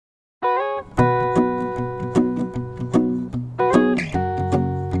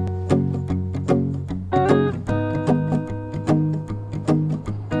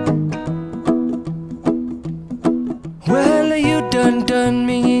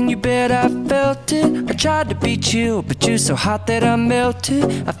you bet I felt it. I tried to be chill, but you're so hot that I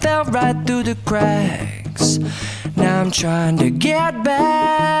melted. I fell right through the cracks. Now I'm trying to get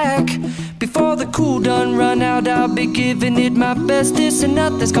back. Before the cool done run out, I'll be giving it my bestest, and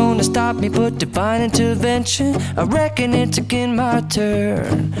nothing's gonna stop me but divine intervention. I reckon it's again my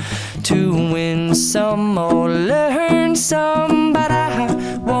turn to win some or learn some, but I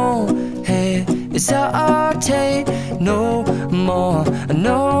won't hesitate no more,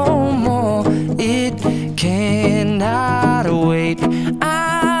 no more. It cannot wait.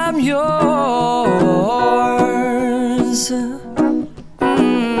 I'm yours.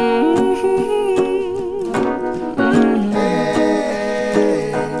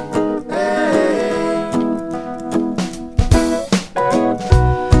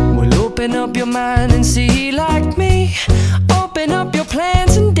 Open up your mind and see like me. Open up your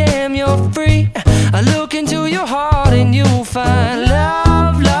plans and damn, you're free. I look into your heart and you'll find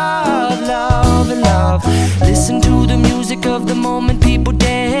love, love, love, and love. Listen to the music of the moment, people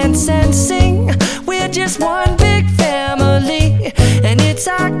dance and sing. We're just one big family, and it's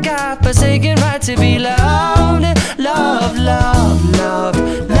our God-forsaken right to be loved, love, love, love,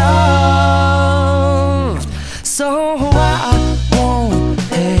 loved. So I won't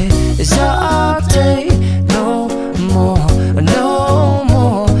hesitate no more, no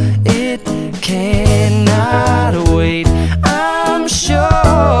more. It cannot wait. I'm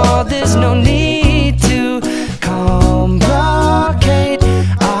sure there's no need to complicate.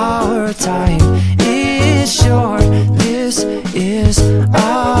 Our time is short. This is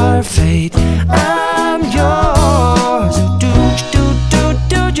our fate. I'm yours. Do you, but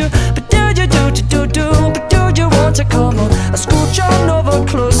do you, but do you want to come on? I scooch on over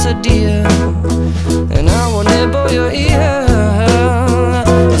closer, dear, and I will nibble your ear.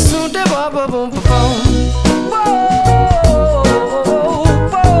 Soon to boom, boom, boom, boom.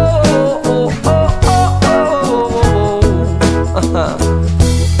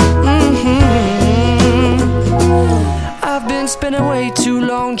 I've been spinning way too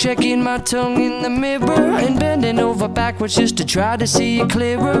long, checking my tongue in the mirror and bending over backwards just to try to see it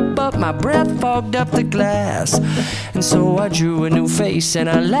clearer. But my breath fogged up the glass, and so I drew a new face and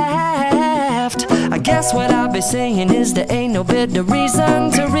I laughed. I guess what I'll be saying is there ain't no better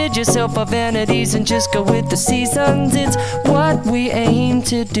reason to rid yourself of vanities and just go with the seasons. It's what we aim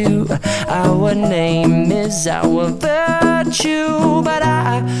to do. Our name is our virtue, but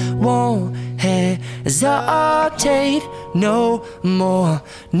I won't hesitate no more,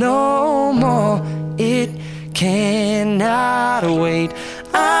 no more. It cannot wait.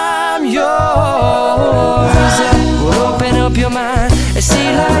 I'm yours. Well, open up your mind and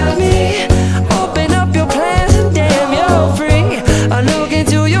see like me. Open up your plans and damn, you're free. I look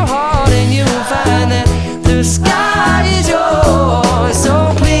into your heart and you'll find that the sky is yours.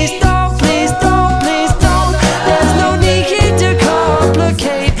 So please don't, please don't, please don't. There's no need to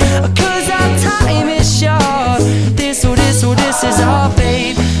complicate, 'cause our time is short. This is our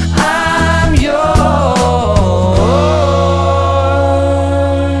fate. I'm yours.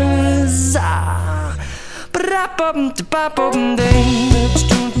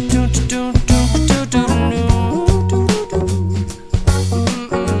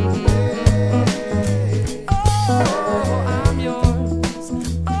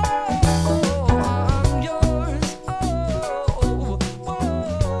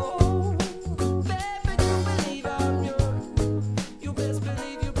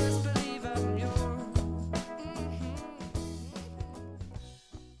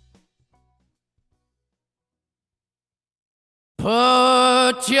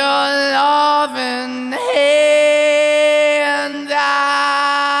 Put your loving hand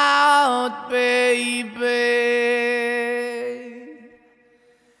out, baby,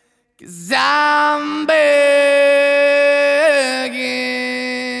 'cause I'm begging.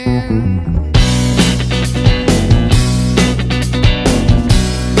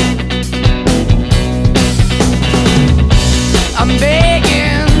 I'm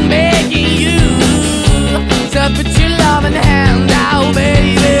begging, begging you to put your loving hand out, baby.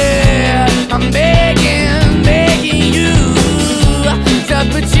 I'm begging, begging you to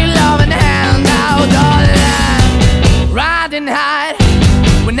put your loving hand out, darling. Riding high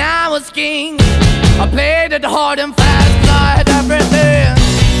when I was king, I played it hard and fast, tried everything.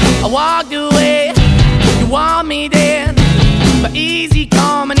 I walked away, you want me then, but easy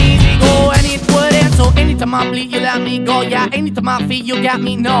come and easy go, and it wouldn't. So anytime I bleed, you let me go. Yeah, anytime I feel, you got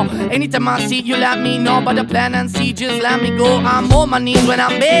me, no. Anytime I see, you let me know. But the plan and see, just let me go. I'm on my knees when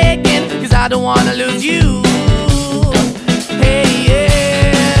I'm begging, 'cause I don't wanna lose you. Hey,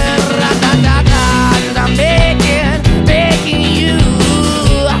 yeah, ra-da-da-da, 'cause I'm begging, begging you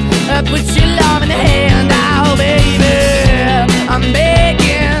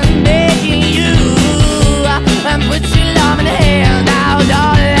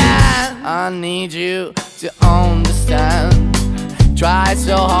try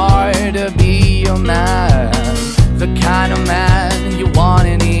so hard to be your man, the kind of man you want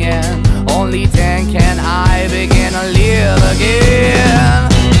in the end. Only then can I begin to live again.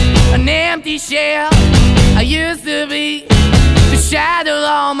 An empty shell I used to be, the shadow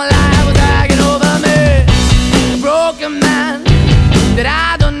all my life was hanging over me. A broken man that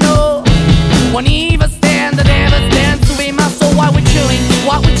I don't know won't even stand, that ever stands to be my soul. Why we're chilling,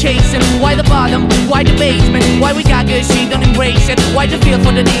 why we're chasing, why the bottom, why the basement, why we got good, she don't embrace it, why the feel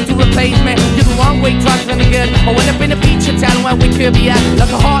for the need to replace me. You're the wrong way, trying to be good. I went up in a feature town where we could be at, like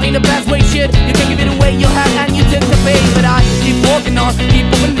a heart in the best way, shit. You can give it away, you have, and you took the bait. But I keep walking on, keep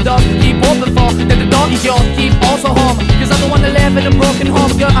opening the door, keep open for that the dog is yours, keep also home, cause I'm the one that live in a broken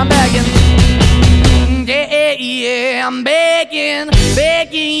home. Girl, I'm begging, yeah, yeah, I'm begging,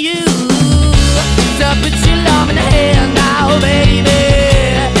 begging you to put your love in the hand now, baby.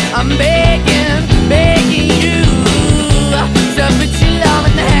 I'm begging, begging you to put your love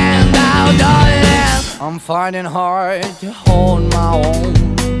in the hand now, darling. I'm finding hard to hold my own,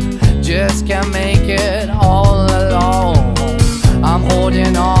 just can't make it all alone. I'm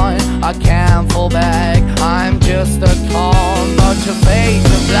holding on, I can't fall back, I'm just a call, but your face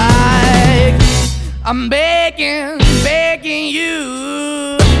is black. I'm begging, begging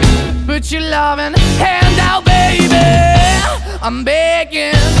you, put your loving hand out, baby. I'm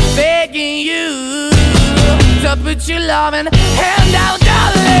begging, begging you to put your loving hand out,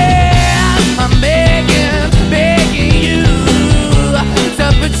 darling. I'm begging, begging you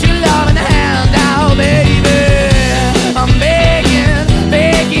to put your loving hand out, baby. I'm begging,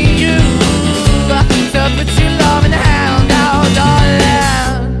 begging you to put your loving hand out,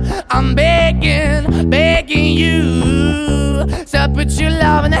 darling. I'm begging, begging you to put your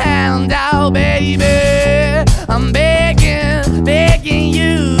loving hand out, baby. I'm begging, begging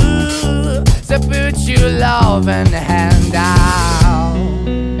you to put your loving hand out.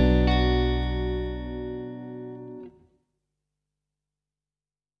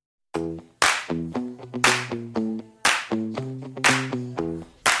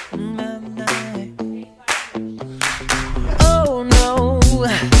 Oh no,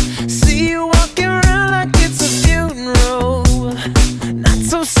 see you walking around like it's a funeral. Not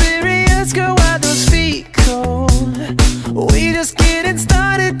so serious, girl, why those feet cold? We just getting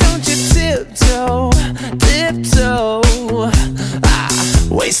started, don't you tiptoe, tiptoe.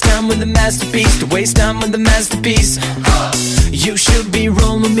 Waste time with the masterpiece, to waste time with the masterpiece. You should be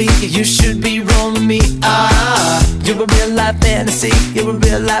rolling me, you should be rolling me. You're a real life fantasy, you're a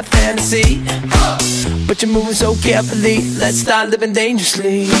real life fantasy. But you're moving so carefully, let's start living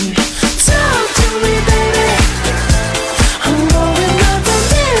dangerously. Talk to me, baby. I'm going up on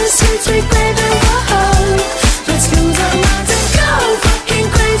this sweet, sweet baby. Whoa, let's lose our minds and go fucking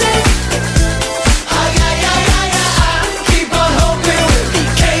crazy. Ay, ay, ay, ay, ay, keep on hoping we'll be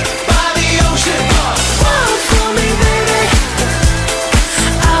cake by the ocean. Walk for me, baby.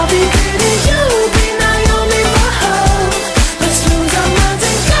 I'll be pretty, you'll be Naomi. Whoa, let's lose our minds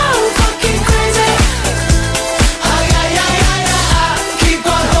and go fucking crazy. Ay, ay, ay, ay, ay, keep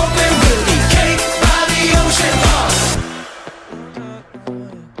on hoping we'll be cake by the ocean.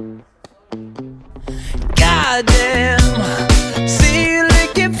 Goddamn, see you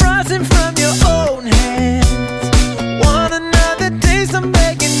licking frosting from your own hands. Want another taste? I'm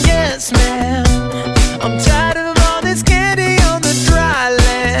begging, yes, man. I'm tired of all this candy on the dry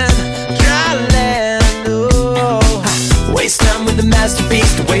land, dry land. Oh, waste time with the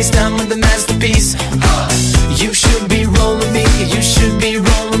masterpiece, to waste time with the masterpiece. You should be rolling me, you should be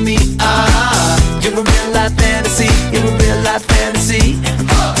rolling me. You're a real life fantasy, you're a real life fantasy.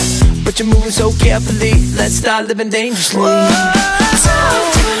 But you're moving so carefully, let's start living dangerously.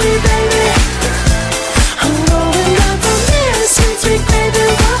 Talk to me, baby. I'm going up on this sweet, sweet baby.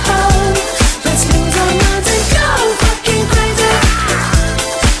 Whoa, let's lose our minds and go fucking crazy.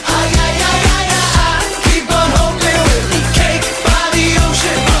 Ay, ay, ay, ay, ay, keep on hoping we'll be cake by the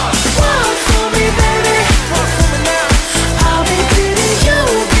ocean. Walk for me, baby. Walk for me now. I'll be pretty,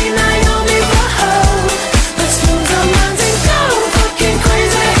 you'll be Naomi. Whoa, let's lose our minds and go fucking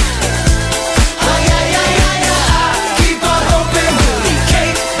crazy. Ay, ay, ay, ay, ay, keep on hoping we'll be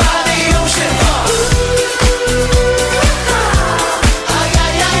cake by the ocean. Ay,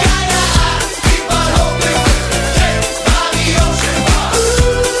 ay, ay, ay, ay, keep on hoping we'll be cake by the ocean.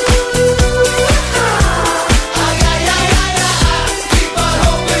 Ay, ay, ay, ay, ay, keep on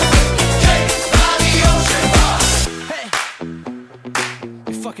hoping we'll be cake by the ocean. Hey,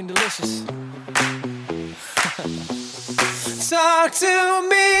 you're fucking delicious. Talk to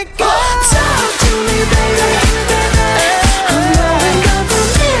me, girl. Talk to me, baby. I'm going up on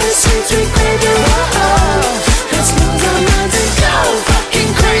this sweet, sweet baby. Whoa, let's lose our minds and go fucking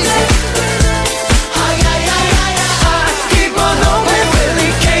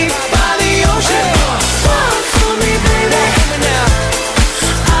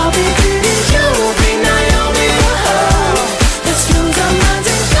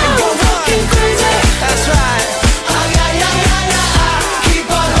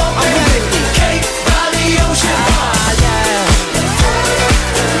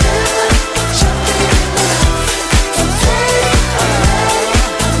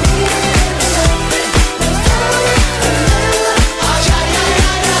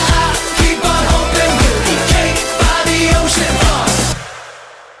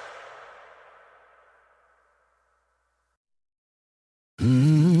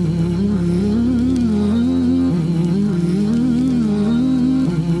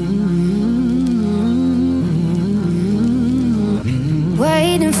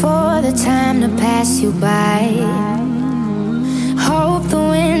you by. Hope the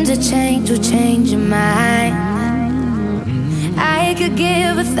winds of change will change your mind. I could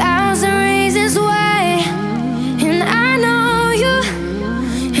give 1,000 reasons why, and I know you,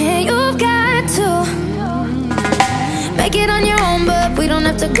 and you've got to make it on your own, but we don't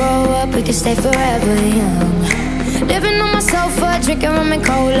have to grow up, we can stay forever young. Living on my sofa, drinking rum and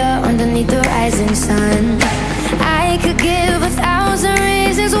cola underneath the rising sun. I could give 1,000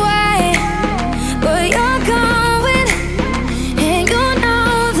 reasons why, but you're going, and you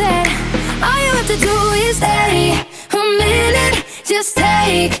know that all you have to do is stay a minute. Just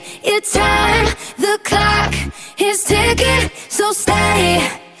take your time, the clock is ticking, so stay.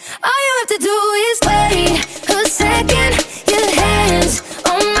 All you have to do is wait a second. Your hands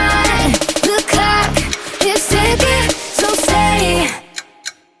on mine, the clock is ticking, so stay.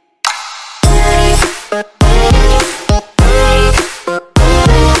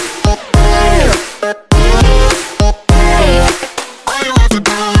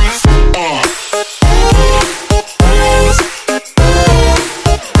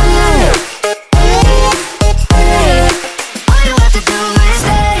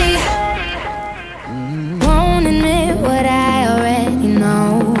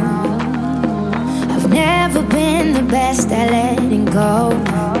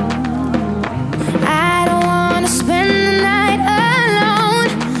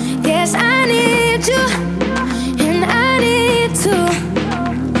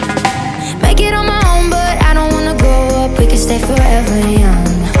 Forever young,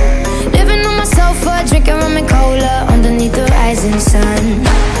 living on my sofa, drinking rum and cola underneath the rising sun.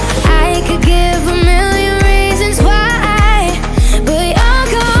 I could give 1,000,000 reasons why, but you're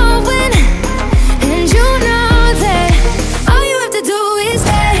going, and you know that all you have to do is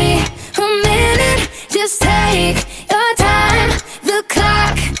stay a minute. Just take your time, the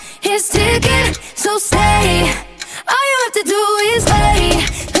clock is ticking, so stay. All you have to do is wait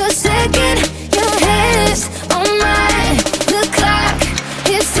a second. Your hands on mine, the clock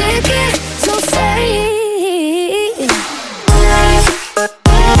is ticking, so stay.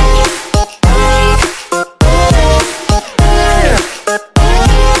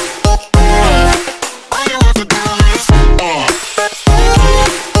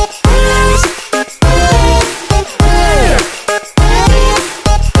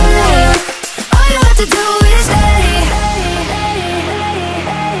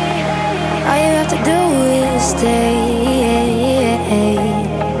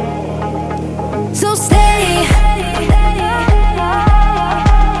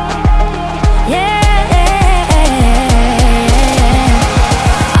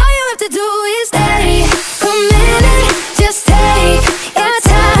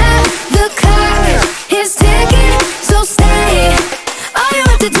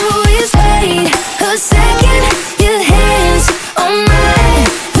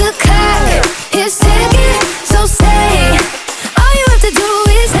 So sad.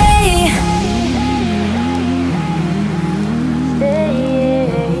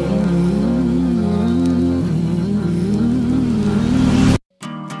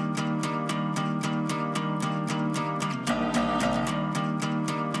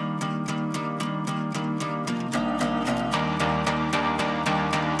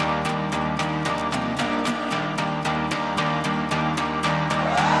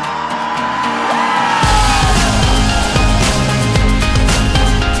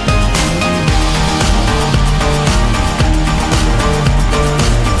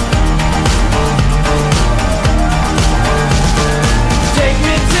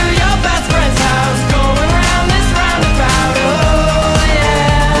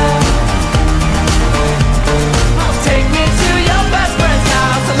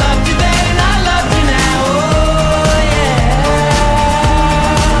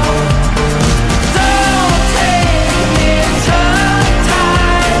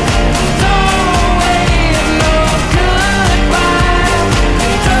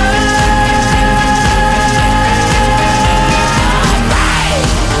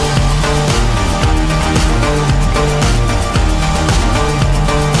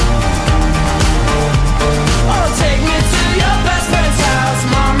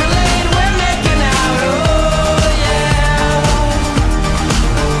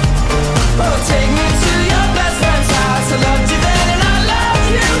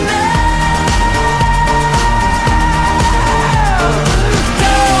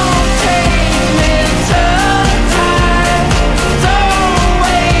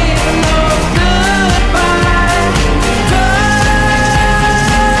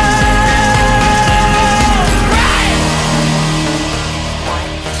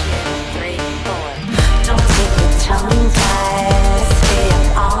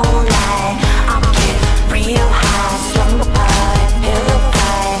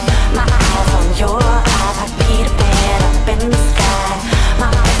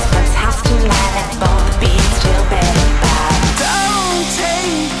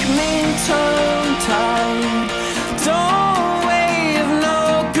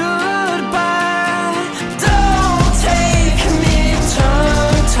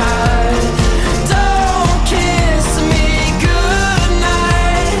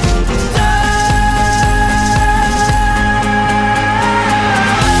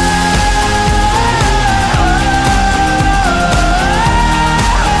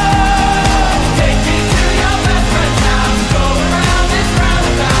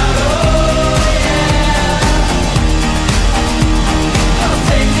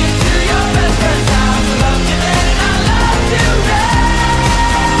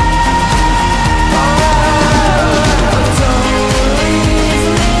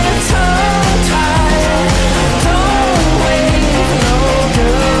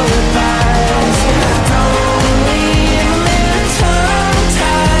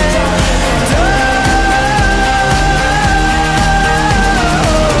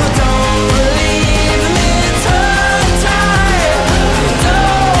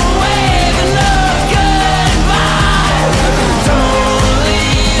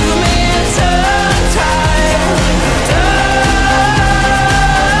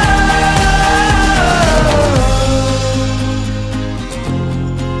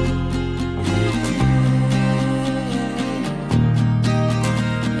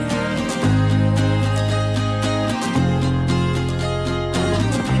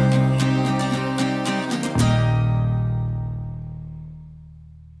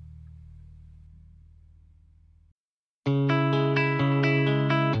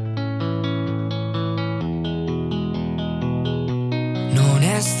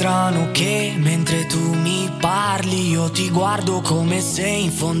 è strano che mentre tu mi parli io ti guardo come se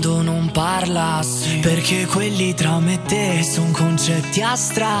in fondo non parlassi, perché quelli tra me e te son concetti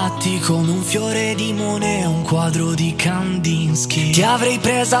astratti come un fiore di Monet, un quadro di Kandinsky. Ti avrei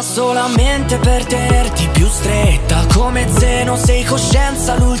presa solamente per tenerti più stretta, come Zeno sei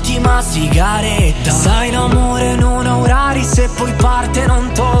coscienza, l'ultima sigaretta. Sai, l'amore non ha orari, se poi parte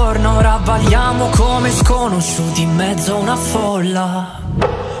non torna. Ora balliamo come sconosciuti in mezzo a una folla.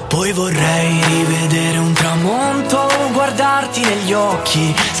 Poi vorrei rivedere un tramonto, guardarti negli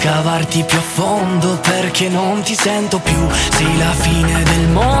occhi, scavarti più a fondo, perché non ti sento più. Sei la fine del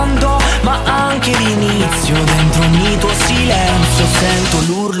mondo, ma anche l'inizio. Dentro ogni tuo silenzio sento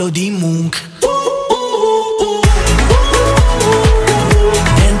l'urlo di Munch.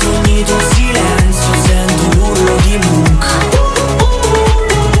 Dentro ogni tuo silenzio sento l'urlo di Munch.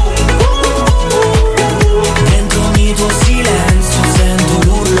 Dentro ogni tuo silenzio sento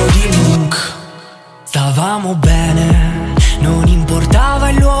l'urlo di Munch. Stavamo bene, non importava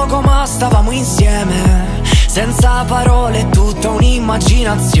il luogo ma stavamo insieme, senza parole, tutta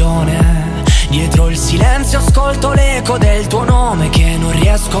un'immaginazione. Dietro il silenzio ascolto l'eco del tuo nome che non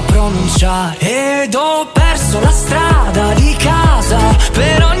riesco a pronunciare. Ed ho perso la strada di casa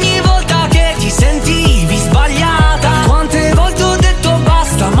per ogni volta che ti sentivi sbagliata. Quante volte ho detto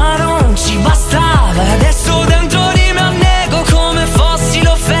basta ma non ci bastava, e adesso dentro di me annego come fossi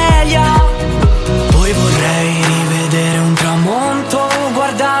l'Ofelia. Poi vorrei rivedere un tramonto,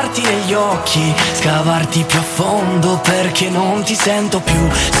 guardarti negli occhi, scavarti più a fondo, perché non ti sento più.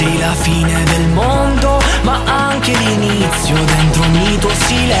 Sei la fine del mondo, ma anche l'inizio. Dentro ogni tuo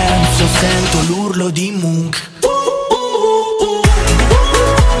silenzio sento l'urlo di Munch.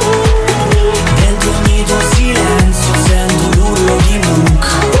 Dentro ogni tuo silenzio sento l'urlo di Munch.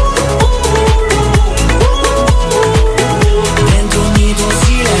 Dentro ogni tuo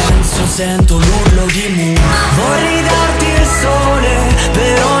silenzio sento l'urlo di Munch. Vorrei darti il sole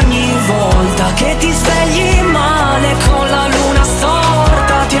per ogni volta che ti svegli male con la luna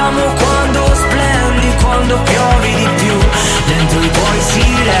storta. Ti amo quando splendi, quando piovi di più. Dentro i tuoi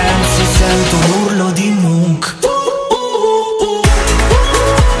silenzi sento l'urlo di Munch.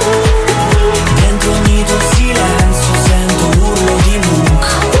 Dentro ogni tuo silenzio sento l'urlo di Munch.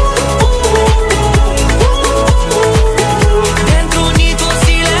 Dentro ogni tuo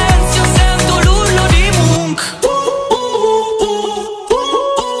silenzio sento l'urlo di Munch.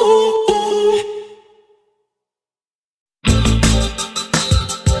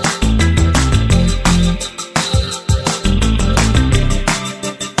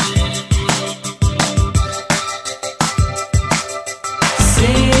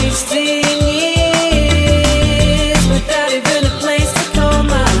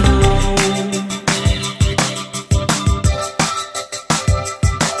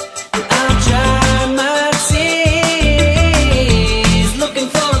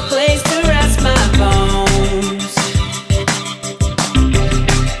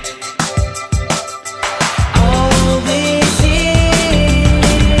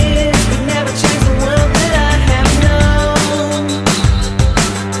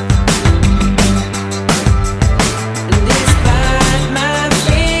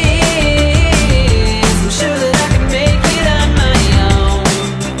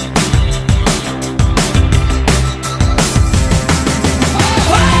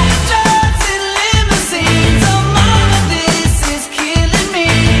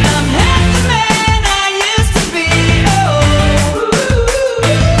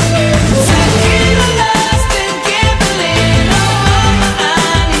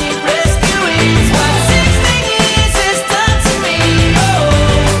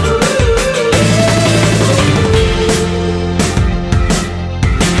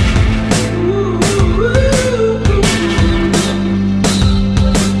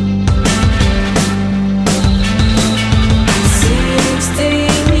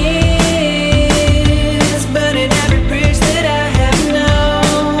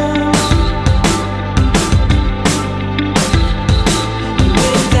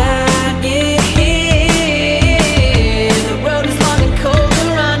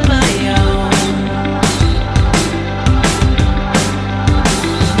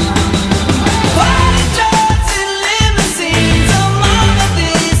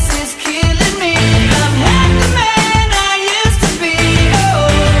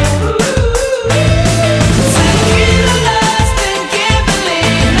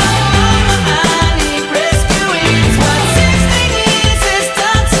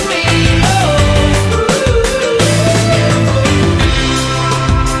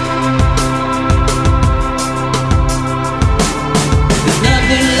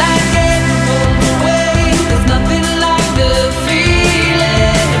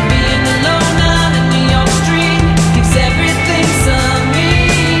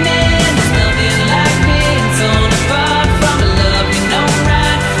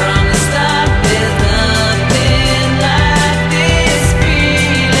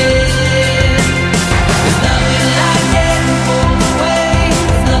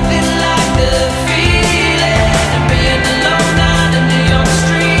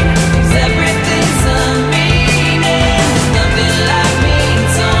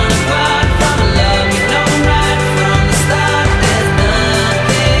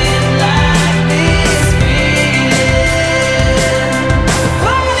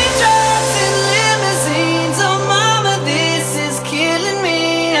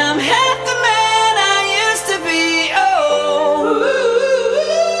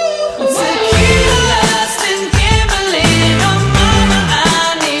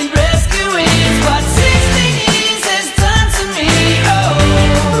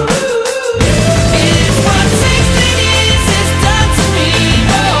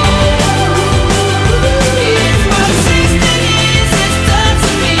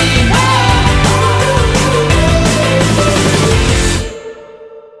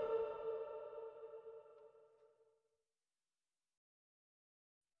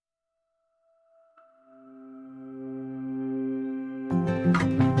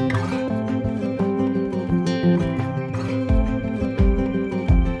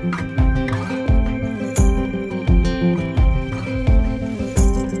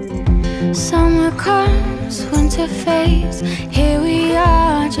 to face. Here we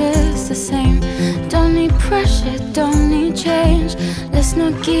are, just the same. Don't need pressure, don't need change. Let's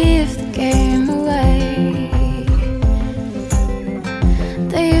not give the game away.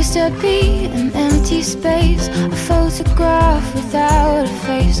 There used to be an empty space, a photograph without a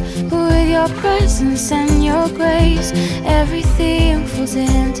face. But with your presence and your grace, everything falls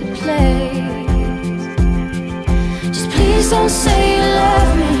into place. Just please don't say you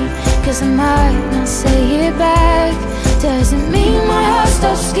love me, 'cause I might not say it back. Doesn't mean my heart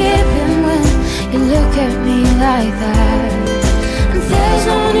stops skipping when you look at me like that. And there's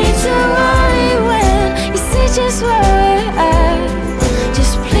no need to worry when you see just where we're at.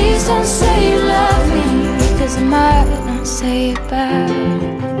 Just please don't say you love me, 'cause I might not say it back.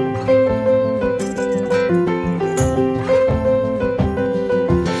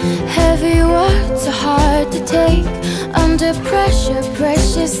 Heavy words are hard to take. Under pressure,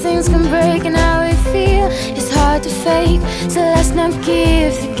 precious things can break. And how we feel is hard to fake. So let's not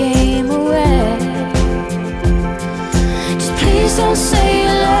give the game away. Just please don't say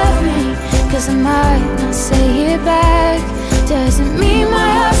you love me, 'cause I might not say it back. Doesn't mean my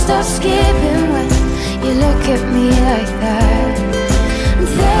heart stops skipping when you look at me like that. And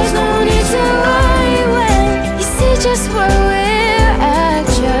there's no need to worry when you see just where we're at.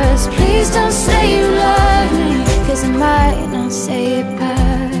 Just please don't say you love me, 'cause I might not say it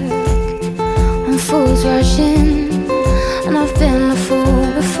back. When fools rush in, and I've been a fool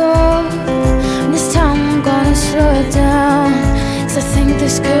before, and this time I'm gonna slow it down, 'cause I think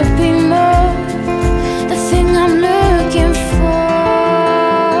this could be more, the thing I'm looking for.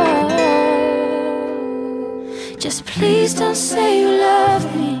 Just please don't say you love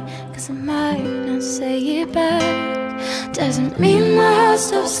me, 'cause I might not say it back. Doesn't mean my heart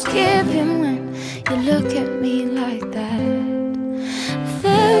stops skipping when you look at me like that.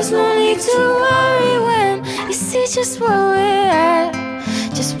 There's no need to worry when you see just where we're at.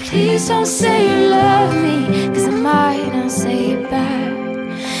 Just please don't say you love me, 'cause I might not say it back.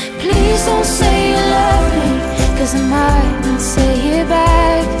 Please don't say you love me, 'cause I might not say it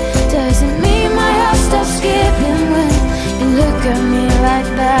back. Doesn't mean my heart stops skipping when you look at me